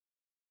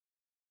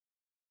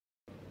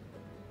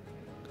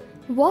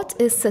What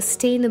is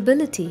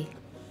sustainability?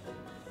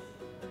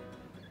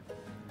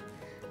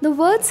 The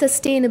word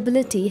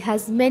sustainability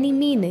has many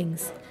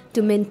meanings: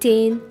 to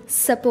maintain,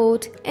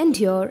 support,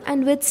 endure,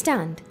 and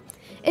withstand.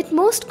 It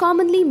most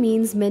commonly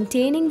means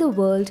maintaining the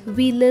world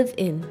we live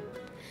in.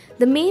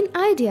 The main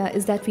idea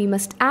is that we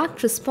must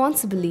act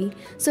responsibly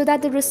so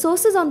that the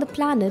resources on the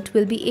planet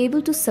will be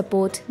able to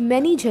support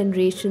many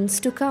generations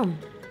to come.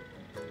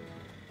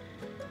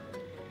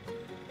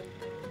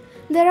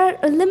 There are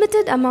a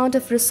limited amount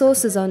of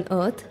resources on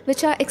Earth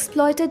which are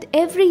exploited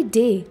every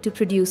day to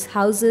produce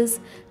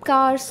houses,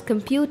 cars,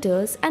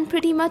 computers, and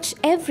pretty much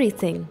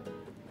everything.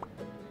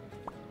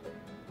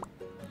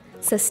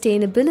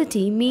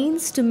 Sustainability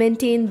means to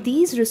maintain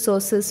these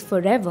resources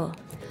forever.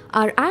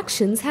 Our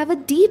actions have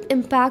a deep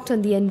impact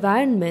on the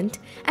environment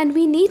and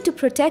we need to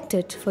protect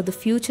it for the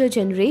future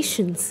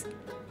generations.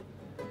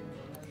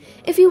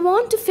 If you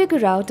want to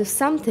figure out if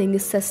something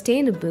is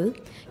sustainable,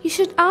 you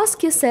should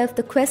ask yourself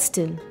the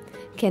question,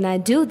 can I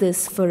do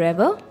this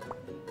forever?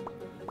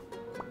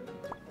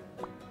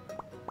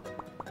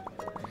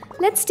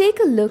 Let's take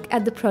a look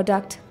at the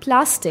product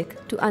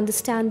plastic to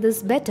understand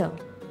this better.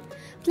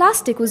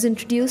 Plastic was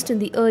introduced in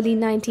the early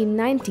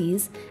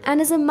 1990s and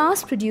is a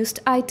mass-produced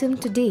item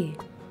today.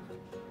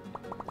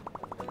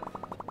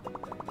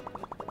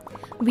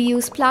 We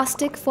use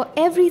plastic for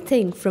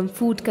everything from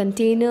food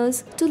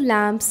containers to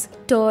lamps,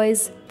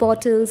 toys,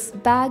 bottles,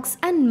 bags,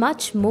 and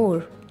much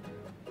more.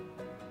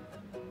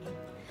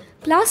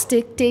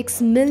 Plastic takes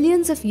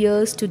millions of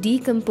years to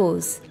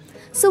decompose.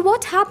 So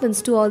what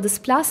happens to all this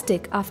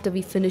plastic after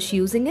we finish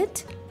using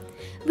it?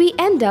 We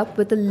end up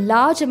with a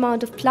large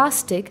amount of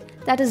plastic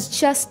that is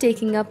just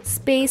taking up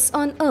space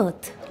on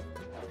Earth.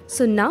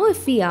 So now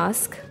if we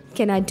ask,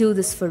 can I do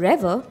this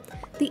forever?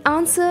 The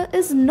answer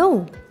is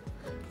no.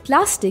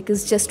 Plastic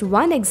is just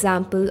one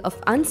example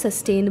of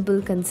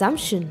unsustainable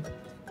consumption.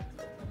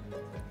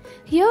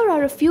 Here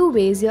are a few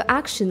ways your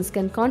actions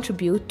can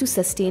contribute to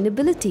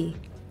sustainability.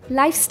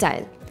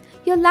 Lifestyle.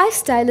 Your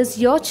lifestyle is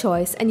your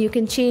choice and you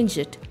can change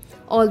it.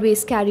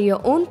 Always carry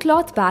your own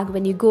cloth bag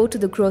when you go to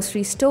the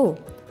grocery store.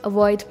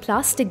 Avoid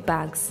plastic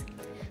bags.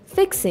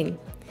 Fixing.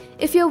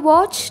 If your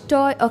watch,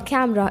 toy or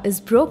camera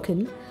is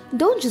broken,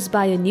 don't just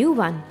buy a new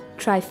one.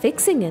 Try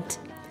fixing it.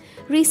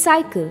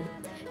 Recycle.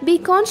 Be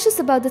conscious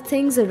about the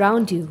things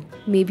around you.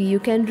 Maybe you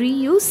can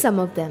reuse some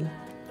of them.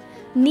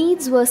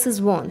 Needs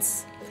versus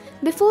wants.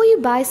 Before you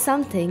buy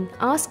something,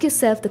 ask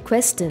yourself the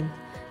question,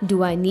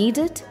 do I need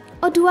it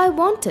or do I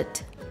want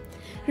it?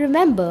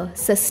 Remember,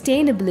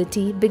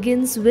 sustainability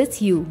begins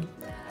with you.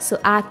 So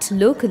act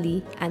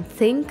locally and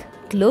think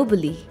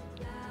globally.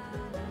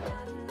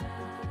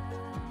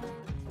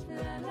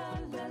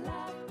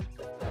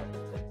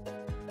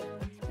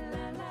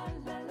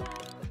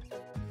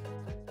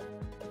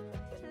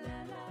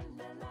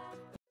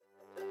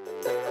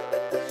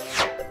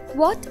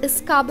 What is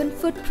carbon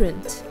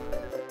footprint?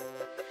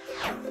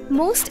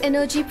 Most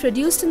energy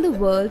produced in the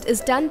world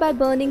is done by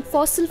burning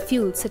fossil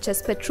fuels such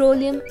as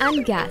petroleum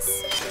and gas.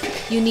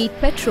 You need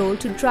petrol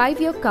to drive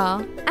your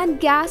car and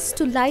gas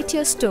to light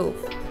your stove.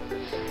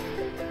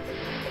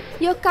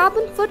 Your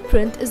carbon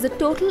footprint is the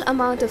total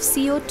amount of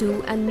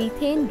CO2 and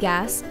methane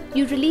gas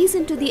you release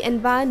into the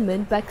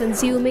environment by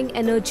consuming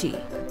energy.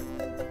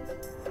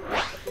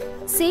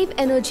 Save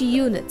energy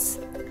units.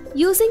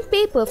 Using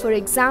paper, for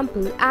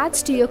example,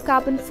 adds to your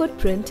carbon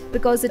footprint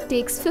because it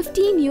takes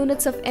 15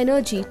 units of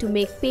energy to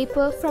make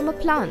paper from a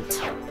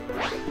plant.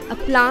 A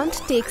plant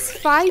takes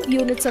 5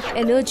 units of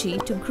energy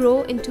to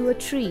grow into a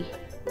tree.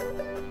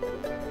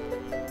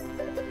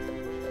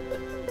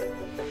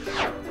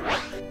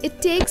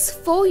 It takes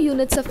 4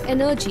 units of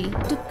energy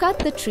to cut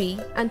the tree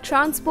and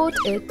transport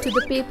it to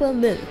the paper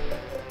mill.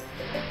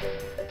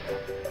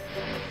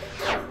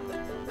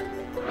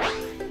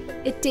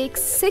 It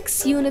takes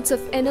 6 units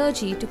of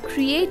energy to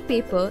create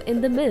paper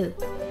in the mill.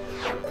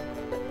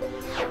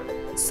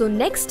 So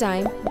next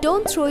time,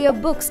 don't throw your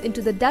books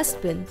into the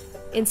dustbin.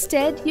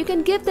 Instead, you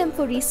can give them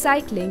for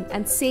recycling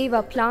and save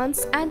our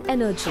plants and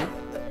energy.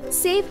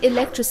 Save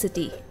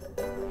electricity.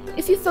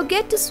 If you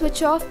forget to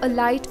switch off a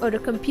light or a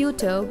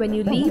computer when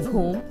you leave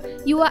home,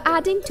 you are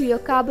adding to your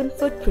carbon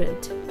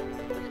footprint.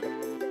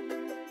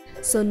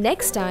 So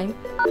next time,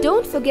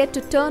 don't forget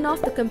to turn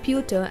off the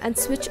computer and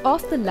switch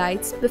off the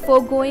lights before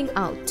going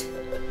out.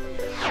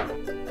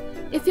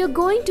 If you're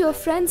going to a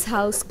friend's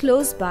house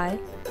close by,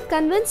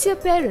 convince your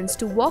parents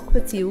to walk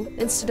with you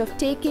instead of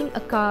taking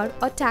a car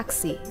or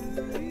taxi.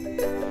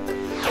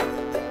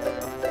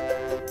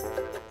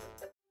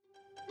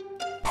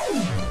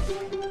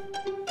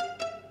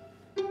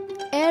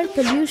 Air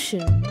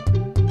pollution.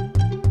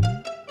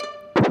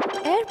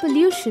 Air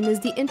pollution is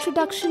the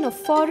introduction of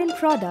foreign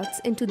products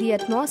into the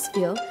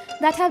atmosphere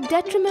that have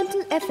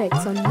detrimental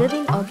effects on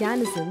living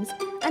organisms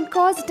and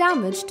cause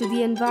damage to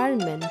the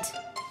environment.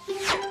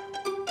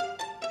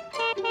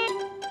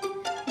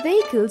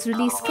 Vehicles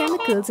release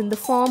chemicals in the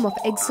form of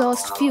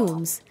exhaust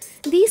fumes.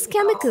 These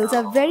chemicals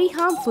are very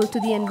harmful to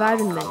the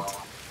environment.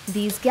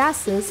 These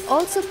gases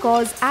also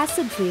cause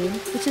acid rain,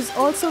 which is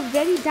also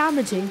very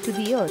damaging to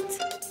the earth.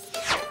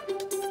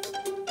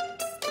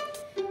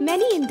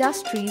 Many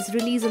industries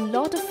release a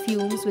lot of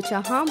fumes which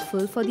are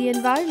harmful for the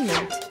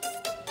environment.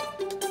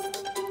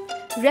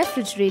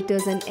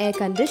 Refrigerators and air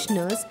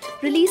conditioners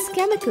release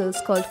chemicals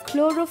called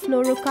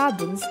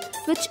chlorofluorocarbons,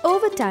 which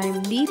over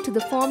time lead to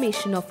the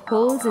formation of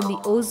holes in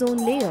the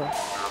ozone layer.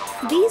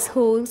 These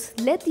holes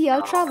let the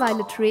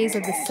ultraviolet rays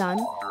of the sun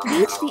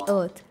reach the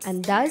earth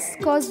and thus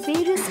cause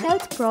various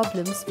health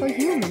problems for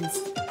humans.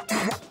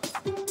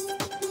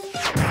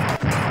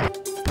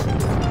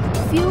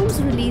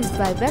 Fumes released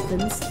by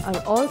weapons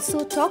are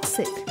also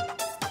toxic.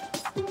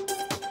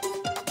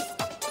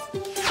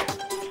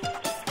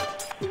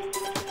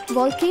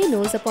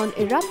 Volcanoes, upon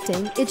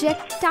erupting,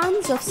 eject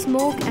tons of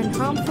smoke and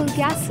harmful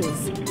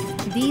gases.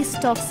 These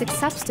toxic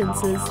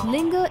substances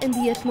linger in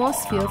the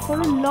atmosphere for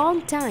a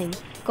long time,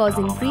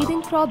 causing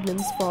breathing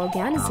problems for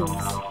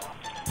organisms.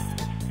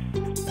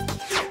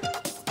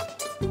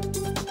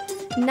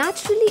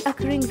 Naturally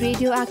occurring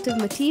radioactive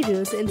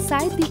materials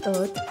inside the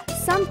earth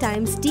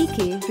sometimes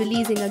decay,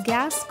 releasing a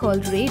gas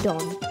called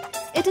radon.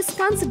 It is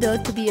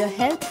considered to be a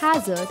health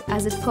hazard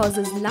as it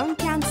causes lung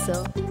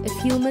cancer if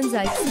humans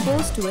are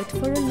exposed to it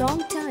for a long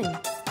time.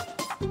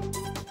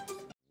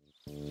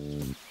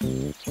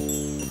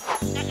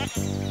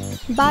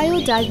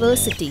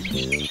 Biodiversity.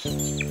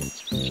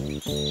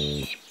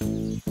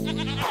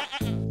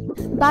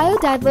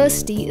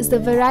 Biodiversity is the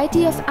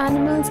variety of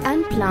animals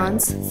and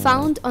plants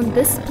found on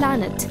this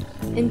planet,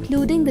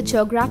 including the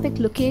geographic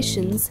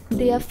locations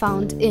they are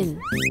found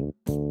in.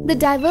 The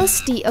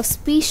diversity of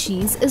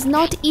species is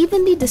not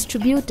evenly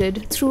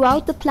distributed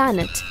throughout the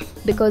planet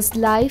because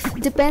life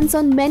depends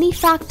on many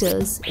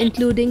factors,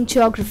 including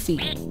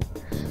geography.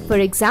 For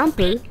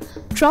example,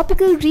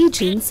 tropical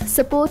regions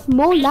support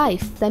more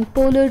life than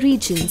polar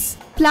regions.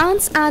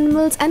 Plants,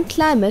 animals, and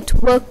climate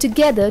work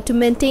together to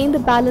maintain the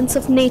balance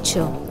of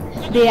nature.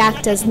 They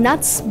act as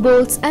nuts,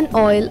 bolts, and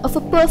oil of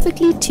a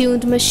perfectly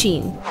tuned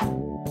machine.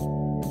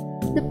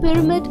 The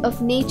pyramid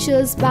of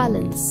nature's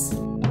balance.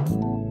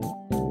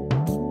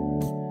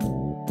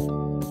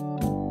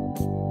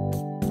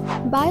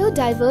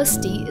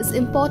 Biodiversity is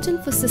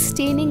important for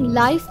sustaining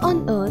life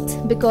on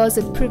Earth because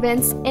it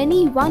prevents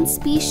any one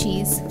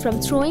species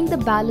from throwing the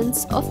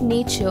balance of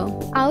nature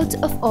out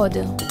of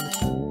order.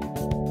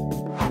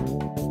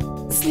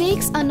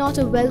 Snakes are not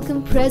a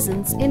welcome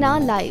presence in our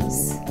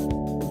lives.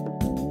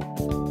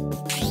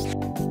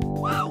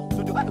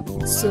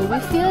 So we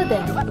fear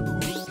them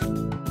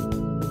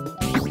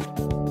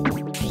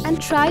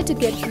and try to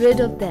get rid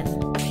of them.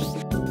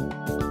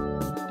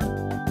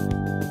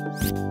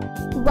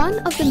 One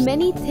of the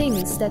many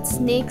things that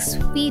snakes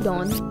feed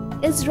on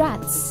is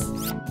rats.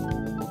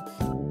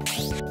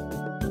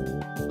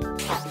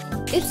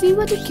 If we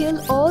were to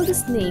kill all the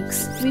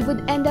snakes, we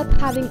would end up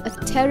having a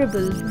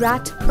terrible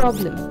rat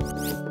problem.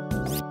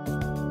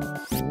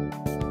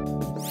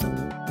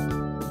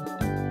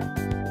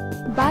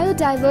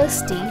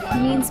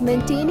 Biodiversity means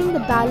maintaining the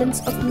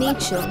balance of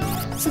nature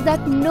so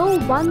that no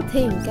one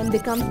thing can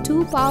become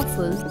too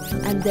powerful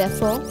and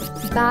therefore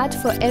bad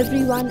for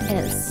everyone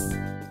else.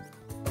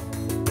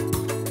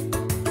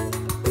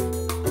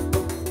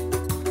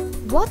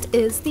 What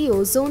is the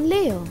ozone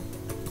layer?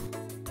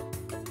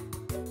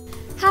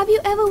 Have you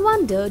ever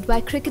wondered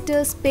why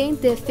cricketers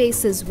paint their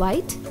faces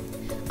white?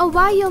 Or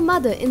why your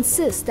mother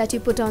insists that you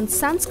put on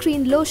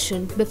sunscreen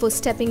lotion before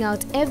stepping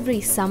out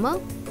every summer?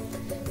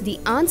 The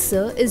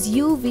answer is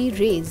UV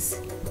rays.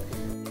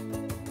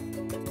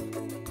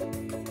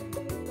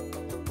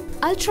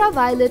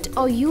 Ultraviolet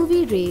or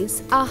UV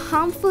rays are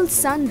harmful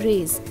sun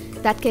rays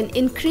that can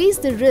increase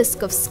the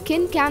risk of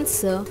skin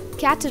cancer,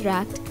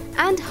 cataract,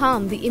 and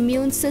harm the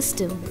immune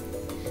system.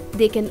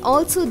 They can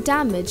also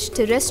damage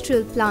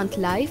terrestrial plant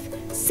life,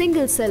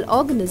 single-cell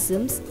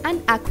organisms,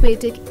 and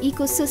aquatic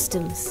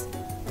ecosystems.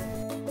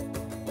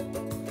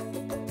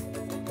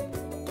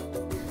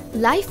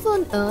 Life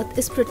on Earth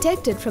is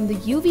protected from the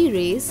UV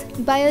rays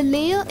by a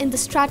layer in the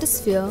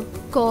stratosphere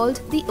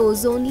called the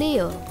ozone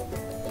layer.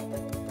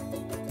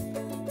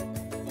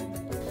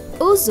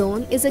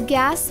 Ozone is a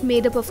gas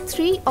made up of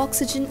 3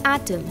 oxygen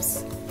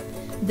atoms.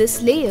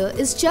 This layer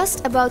is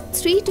just about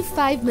 3 to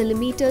 5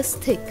 millimeters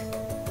thick.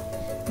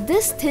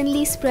 This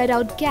thinly spread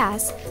out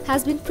gas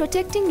has been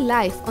protecting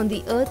life on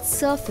the Earth's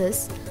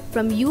surface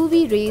from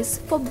UV rays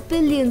for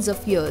billions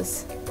of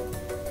years.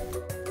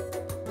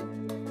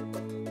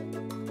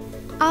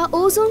 Our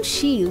ozone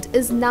shield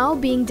is now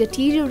being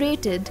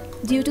deteriorated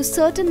due to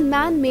certain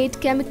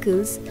man-made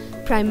chemicals,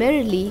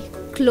 primarily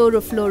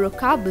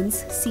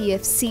chlorofluorocarbons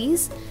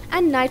 (CFCs)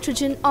 and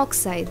nitrogen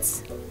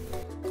oxides.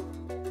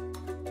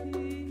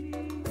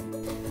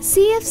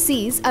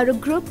 CFCs are a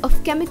group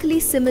of chemically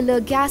similar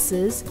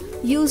gases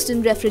used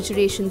in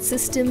refrigeration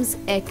systems,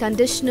 air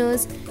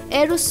conditioners,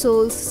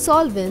 aerosols,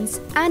 solvents,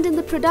 and in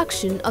the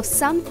production of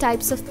some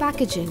types of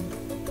packaging.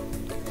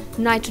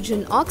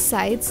 Nitrogen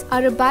oxides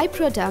are a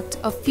byproduct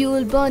of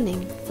fuel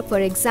burning, for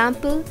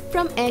example,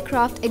 from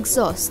aircraft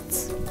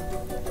exhausts.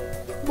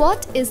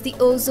 What is the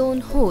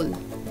ozone hole?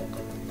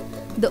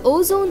 The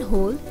ozone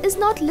hole is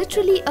not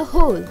literally a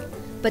hole.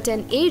 but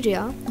an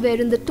area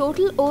wherein the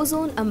total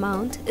ozone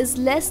amount is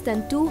less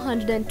than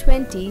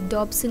 220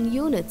 Dobson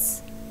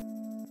units.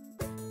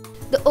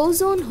 The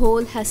ozone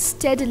hole has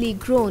steadily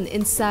grown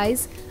in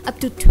size up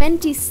to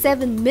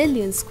 27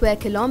 million square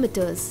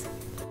kilometers.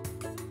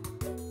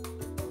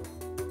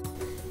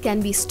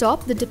 Can we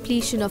stop the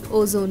depletion of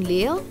ozone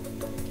layer?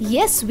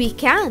 Yes, we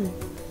can.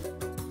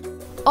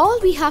 All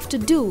we have to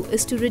do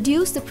is to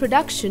reduce the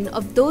production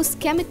of those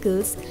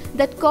chemicals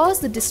that cause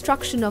the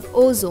destruction of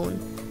ozone,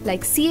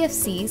 like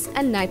CFCs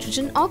and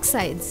nitrogen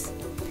oxides.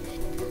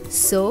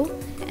 So,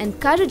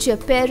 encourage your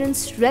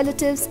parents,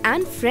 relatives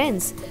and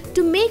friends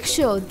to make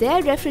sure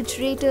their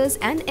refrigerators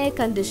and air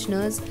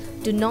conditioners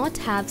do not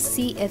have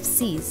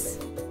CFCs.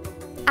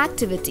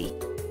 Activity: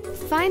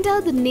 find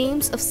out the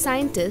names of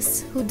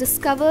scientists who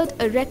discovered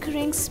a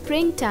recurring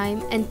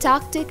springtime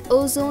Antarctic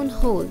ozone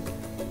hole.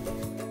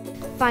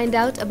 Find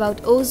out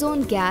about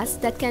ozone gas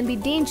that can be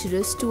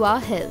dangerous to our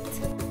health.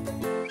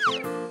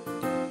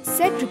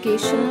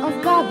 Segregation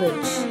of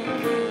garbage.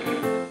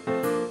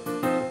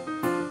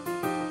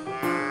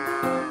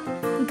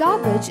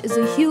 Garbage is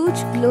a huge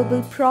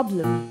global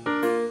problem.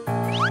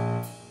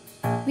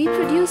 We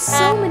produce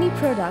so many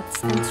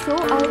products and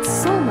throw out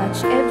so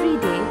much every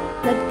day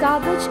that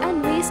garbage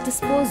and waste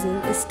disposal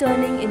is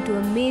turning into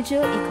a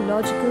major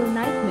ecological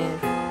nightmare.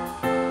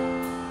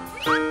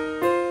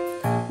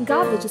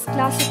 Garbage is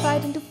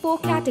classified into 4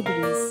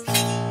 categories.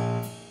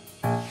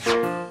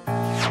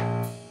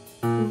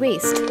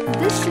 Waste.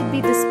 This should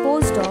be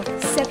disposed of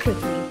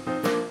separately.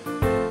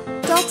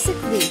 Toxic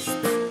waste.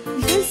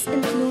 This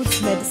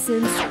includes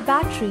medicines,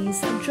 batteries,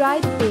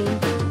 dried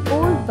paint,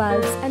 old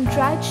bulbs and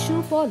dried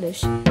shoe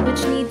polish,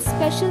 which need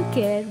special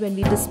care when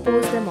we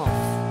dispose them off.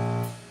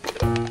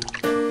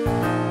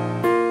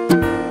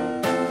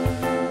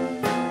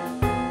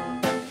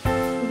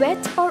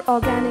 Wet or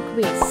organic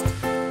waste.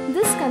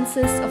 This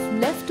consists of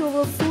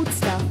leftover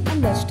foodstuff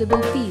and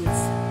vegetable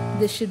peels.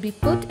 This should be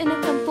put in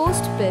a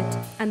compost pit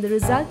and the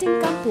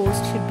resulting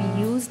compost should be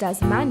used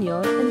as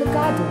manure in the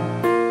garden.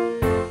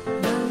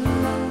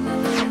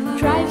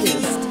 Dry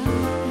waste.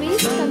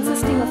 Waste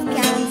consisting of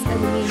cans,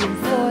 aluminium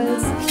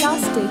foils,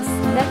 plastics,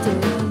 metal,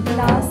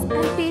 glass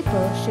and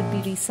paper should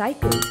be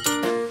recycled.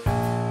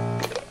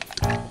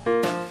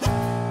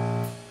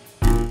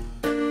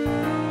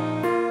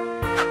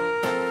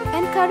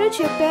 Encourage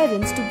your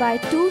parents to buy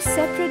 2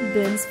 separate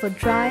bins for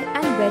dry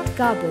and wet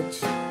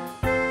garbage.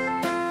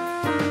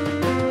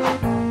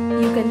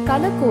 You can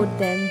color code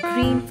them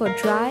green for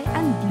dry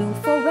and blue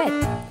for wet.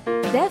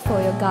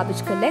 Therefore, your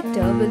garbage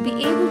collector will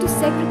be able to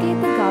segregate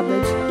the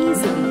garbage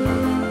easily.